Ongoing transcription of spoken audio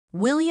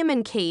William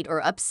and Kate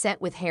are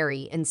upset with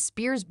Harry, and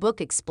Spears'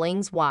 book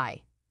explains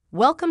why.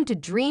 Welcome to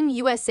Dream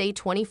USA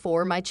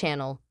 24, my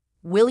channel.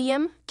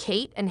 William,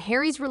 Kate, and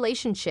Harry's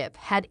relationship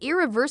had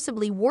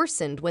irreversibly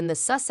worsened when the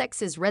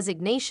Sussexes'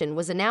 resignation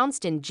was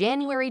announced in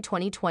January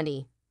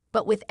 2020.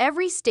 But with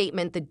every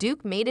statement the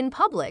Duke made in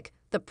public,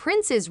 the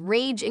prince's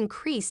rage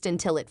increased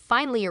until it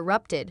finally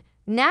erupted,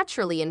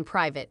 naturally in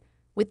private,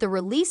 with the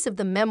release of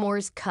the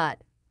memoirs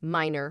Cut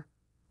Minor,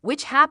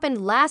 which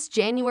happened last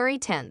January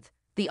 10th.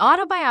 The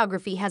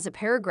autobiography has a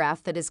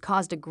paragraph that has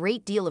caused a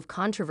great deal of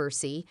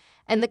controversy,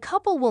 and the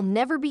couple will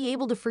never be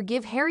able to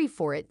forgive Harry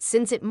for it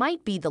since it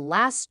might be the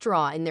last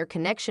straw in their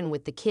connection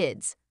with the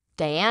kids.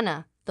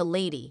 Diana, the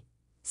lady.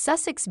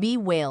 Sussex v.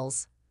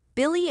 Wales.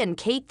 Billy and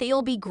Kate,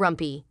 they'll be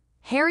grumpy.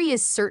 Harry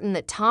is certain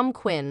that Tom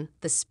Quinn,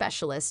 the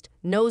specialist,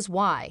 knows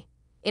why.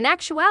 In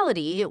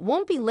actuality, it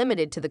won't be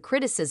limited to the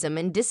criticism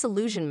and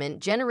disillusionment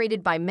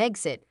generated by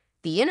Megxit,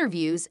 the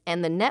interviews,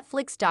 and the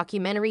Netflix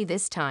documentary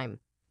this time.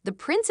 The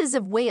Princes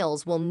of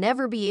Wales will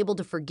never be able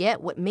to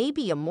forget what may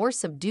be a more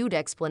subdued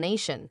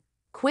explanation.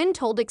 Quinn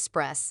told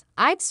Express,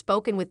 "I've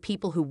spoken with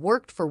people who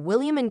worked for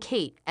William and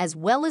Kate as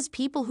well as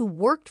people who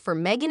worked for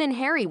Meghan and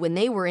Harry when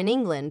they were in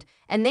England,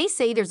 and they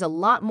say there's a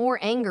lot more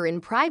anger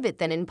in private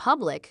than in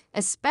public,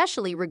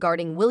 especially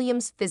regarding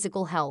William's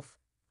physical health.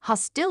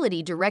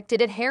 Hostility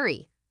directed at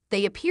Harry.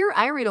 They appear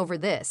irate over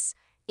this.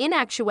 In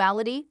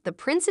actuality, the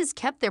princes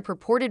kept their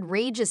purported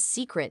rage a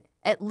secret,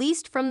 at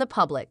least from the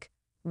public."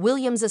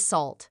 William's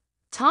assault.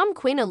 Tom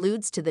Quinn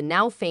alludes to the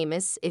now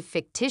famous, if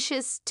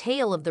fictitious,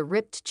 tale of the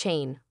ripped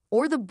chain,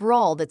 or the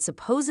brawl that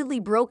supposedly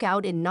broke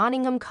out in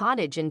Nottingham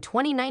Cottage in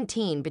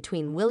 2019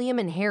 between William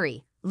and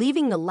Harry,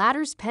 leaving the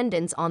latter's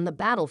pendants on the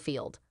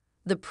battlefield.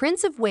 The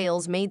Prince of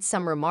Wales made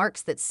some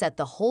remarks that set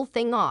the whole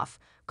thing off,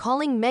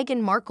 calling Meghan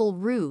Markle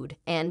rude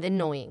and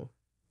annoying.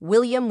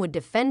 William would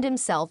defend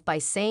himself by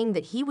saying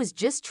that he was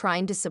just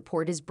trying to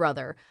support his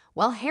brother,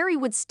 while Harry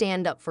would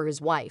stand up for his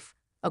wife.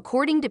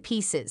 According to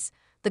Pieces,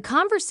 the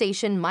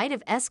conversation might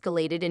have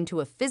escalated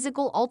into a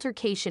physical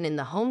altercation in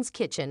the Holmes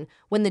kitchen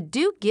when the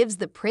Duke gives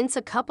the prince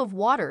a cup of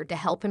water to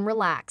help him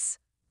relax.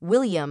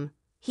 William,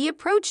 "He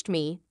approached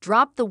me,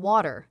 dropped the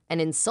water, and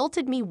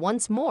insulted me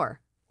once more.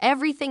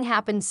 Everything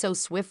happened so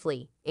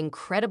swiftly,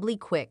 incredibly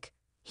quick.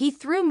 He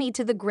threw me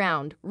to the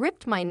ground,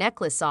 ripped my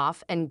necklace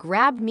off, and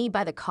grabbed me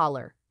by the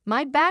collar.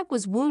 My back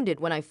was wounded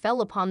when I fell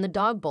upon the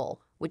dog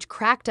bowl, which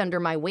cracked under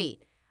my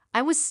weight.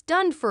 I was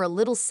stunned for a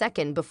little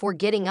second before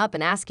getting up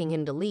and asking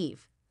him to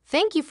leave.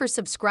 Thank you for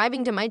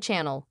subscribing to my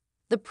channel."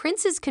 The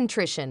prince's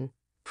contrition.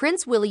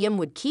 Prince William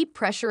would keep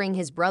pressuring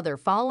his brother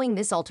following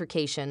this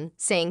altercation,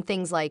 saying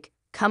things like,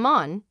 "Come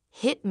on,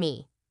 hit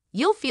me.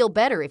 You'll feel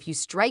better if you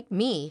strike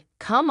me.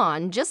 Come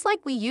on, just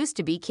like we used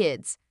to be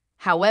kids."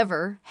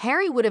 However,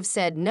 Harry would have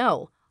said,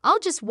 "No, I'll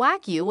just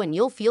whack you and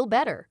you'll feel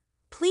better.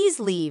 Please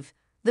leave."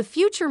 The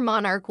future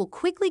monarch will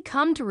quickly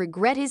come to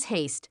regret his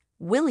haste.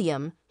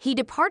 William, "He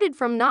departed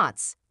from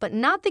Knots, but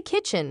not the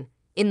kitchen.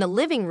 In the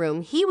living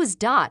room, he was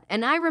Dot,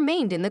 and I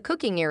remained in the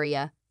cooking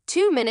area.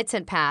 2 minutes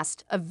had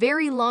passed, a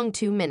very long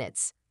 2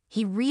 minutes.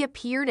 He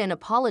reappeared and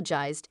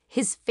apologized,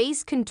 his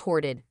face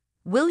contorted."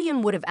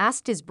 William would have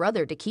asked his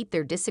brother to keep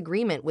their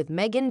disagreement with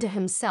Meghan to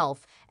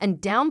himself and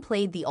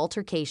downplayed the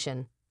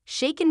altercation.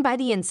 Shaken by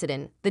the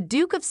incident, the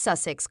Duke of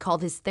Sussex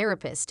called his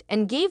therapist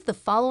and gave the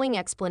following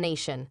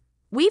explanation.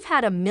 "We've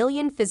had a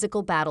million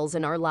physical battles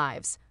in our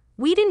lives.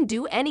 We didn't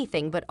do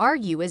anything but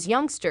argue as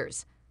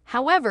youngsters.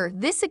 However,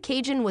 this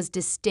occasion was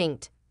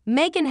distinct.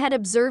 Meghan had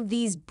observed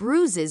these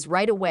bruises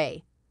right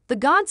away. The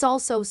gods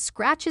also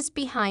scratches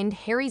behind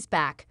Harry's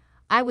back.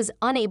 I was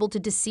unable to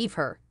deceive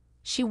her.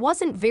 She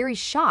wasn't very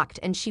shocked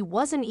and she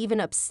wasn't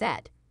even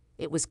upset.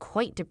 It was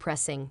quite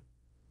depressing."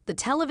 The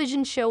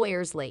television show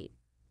airs late.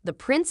 The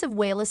Prince of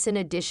Wales, in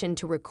addition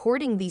to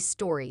recording these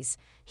stories,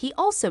 he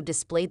also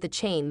displayed the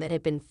chain that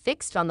had been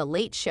fixed on the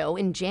Late Show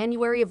in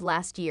January of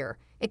last year,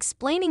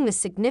 explaining the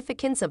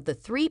significance of the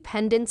 3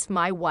 pendants.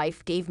 "My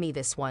wife gave me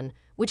this one,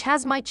 which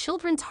has my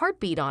children's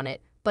heartbeat on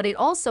it, but it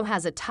also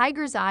has a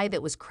tiger's eye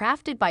that was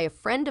crafted by a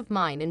friend of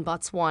mine in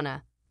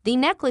Botswana." The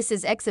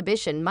necklace's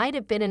exhibition might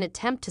have been an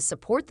attempt to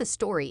support the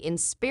story in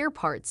spare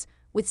parts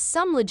with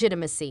some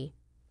legitimacy.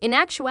 In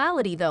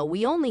actuality, though,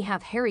 we only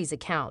have Harry's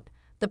account.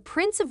 The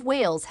Prince of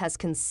Wales has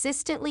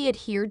consistently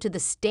adhered to the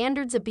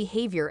standards of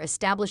behavior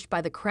established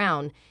by the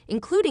Crown,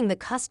 including the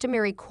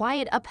customary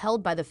quiet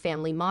upheld by the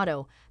family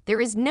motto, "There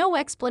is no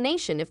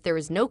explanation if there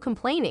is no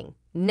complaining."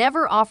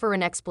 Never offer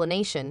an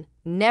explanation,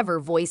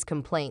 never voice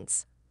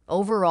complaints.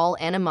 Overall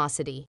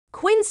animosity.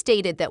 Quinn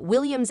stated that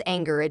William's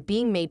anger at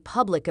being made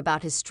public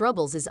about his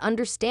struggles is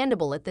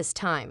understandable at this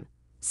time.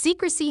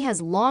 Secrecy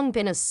has long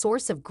been a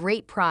source of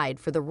great pride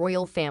for the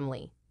royal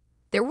family.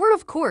 There were,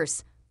 of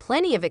course,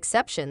 plenty of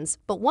exceptions,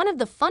 but one of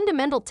the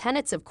fundamental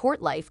tenets of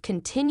court life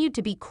continued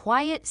to be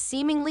quiet,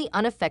 seemingly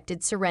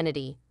unaffected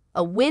serenity.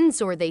 A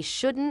Windsor they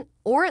shouldn't,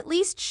 or at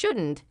least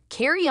shouldn't,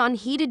 carry on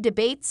heated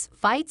debates,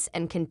 fights,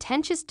 and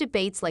contentious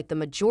debates like the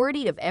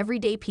majority of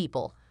everyday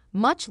people,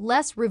 much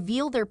less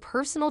reveal their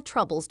personal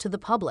troubles to the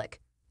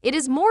public. It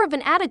is more of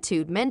an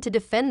attitude meant to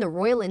defend the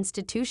royal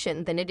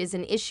institution than it is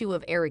an issue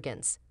of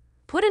arrogance.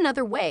 Put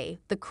another way,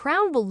 the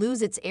crown will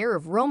lose its air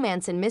of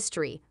romance and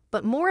mystery,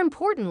 but more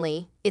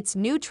importantly, its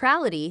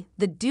neutrality,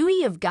 the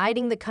duty of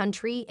guiding the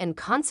country, and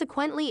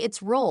consequently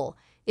its role,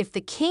 if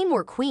the king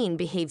or queen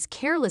behaves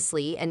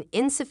carelessly and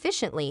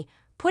insufficiently,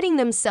 putting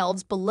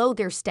themselves below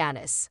their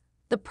status.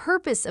 The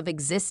purpose of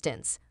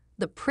existence.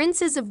 The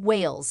princes of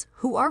Wales,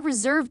 who are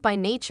reserved by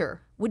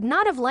nature, would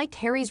not have liked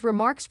Harry's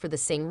remarks for the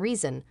same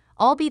reason,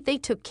 albeit they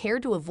took care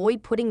to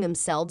avoid putting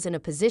themselves in a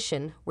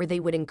position where they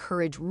would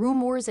encourage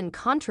rumors and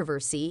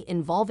controversy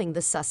involving the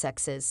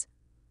Sussexes.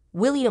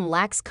 William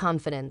lacks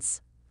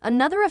confidence.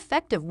 Another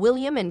effect of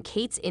William and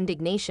Kate's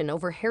indignation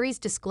over Harry's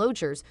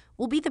disclosures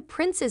will be the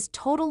prince's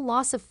total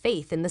loss of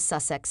faith in the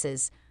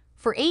Sussexes.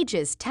 For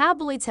ages,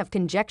 tabloids have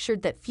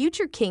conjectured that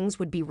future kings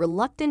would be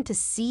reluctant to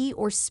see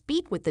or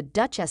speak with the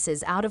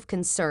duchesses out of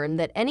concern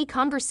that any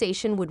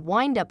conversation would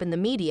wind up in the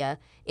media,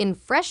 in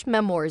fresh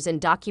memoirs and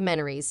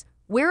documentaries,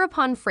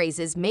 whereupon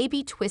phrases may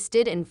be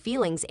twisted and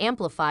feelings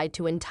amplified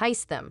to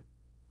entice them.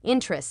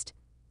 Interest.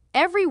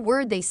 Every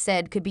word they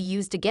said could be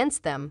used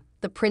against them,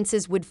 the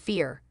princes would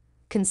fear.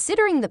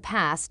 Considering the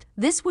past,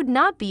 this would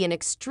not be an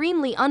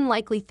extremely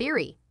unlikely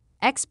theory.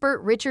 Expert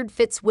Richard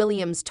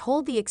Fitzwilliams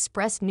told the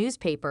Express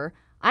newspaper,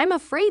 "I'm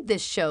afraid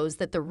this shows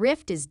that the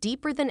rift is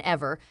deeper than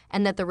ever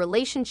and that the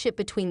relationship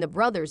between the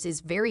brothers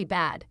is very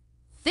bad."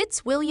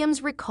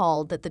 Fitzwilliams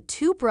recalled that the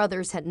two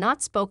brothers had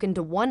not spoken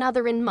to one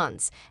another in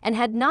months and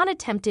had not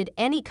attempted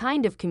any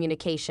kind of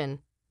communication.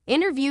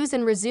 Interviews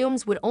and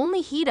resumes would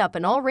only heat up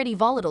an already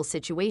volatile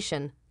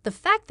situation. The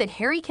fact that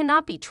Harry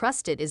cannot be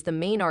trusted is the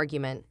main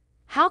argument.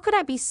 How could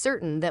I be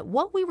certain that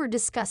what we were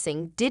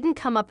discussing didn't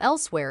come up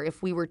elsewhere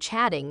if we were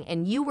chatting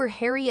and you were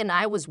Harry and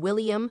I was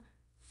William?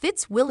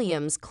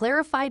 Fitzwilliams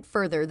clarified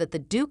further that the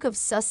Duke of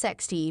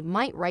Sussex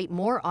might write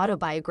more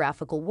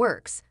autobiographical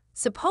works.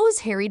 Suppose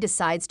Harry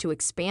decides to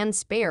expand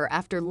Spare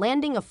after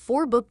landing a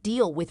 4-book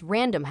deal with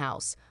Random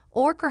House,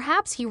 or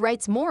perhaps he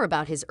writes more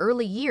about his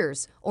early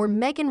years, or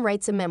Meghan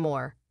writes a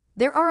memoir.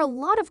 There are a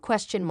lot of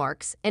question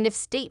marks and if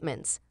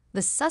statements.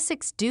 The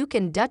Sussex Duke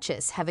and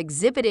Duchess have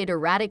exhibited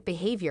erratic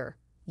behavior.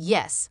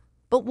 Yes,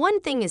 but one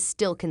thing is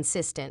still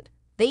consistent.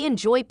 They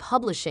enjoy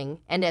publishing,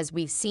 and as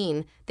we've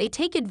seen, they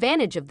take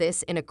advantage of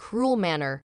this in a cruel manner.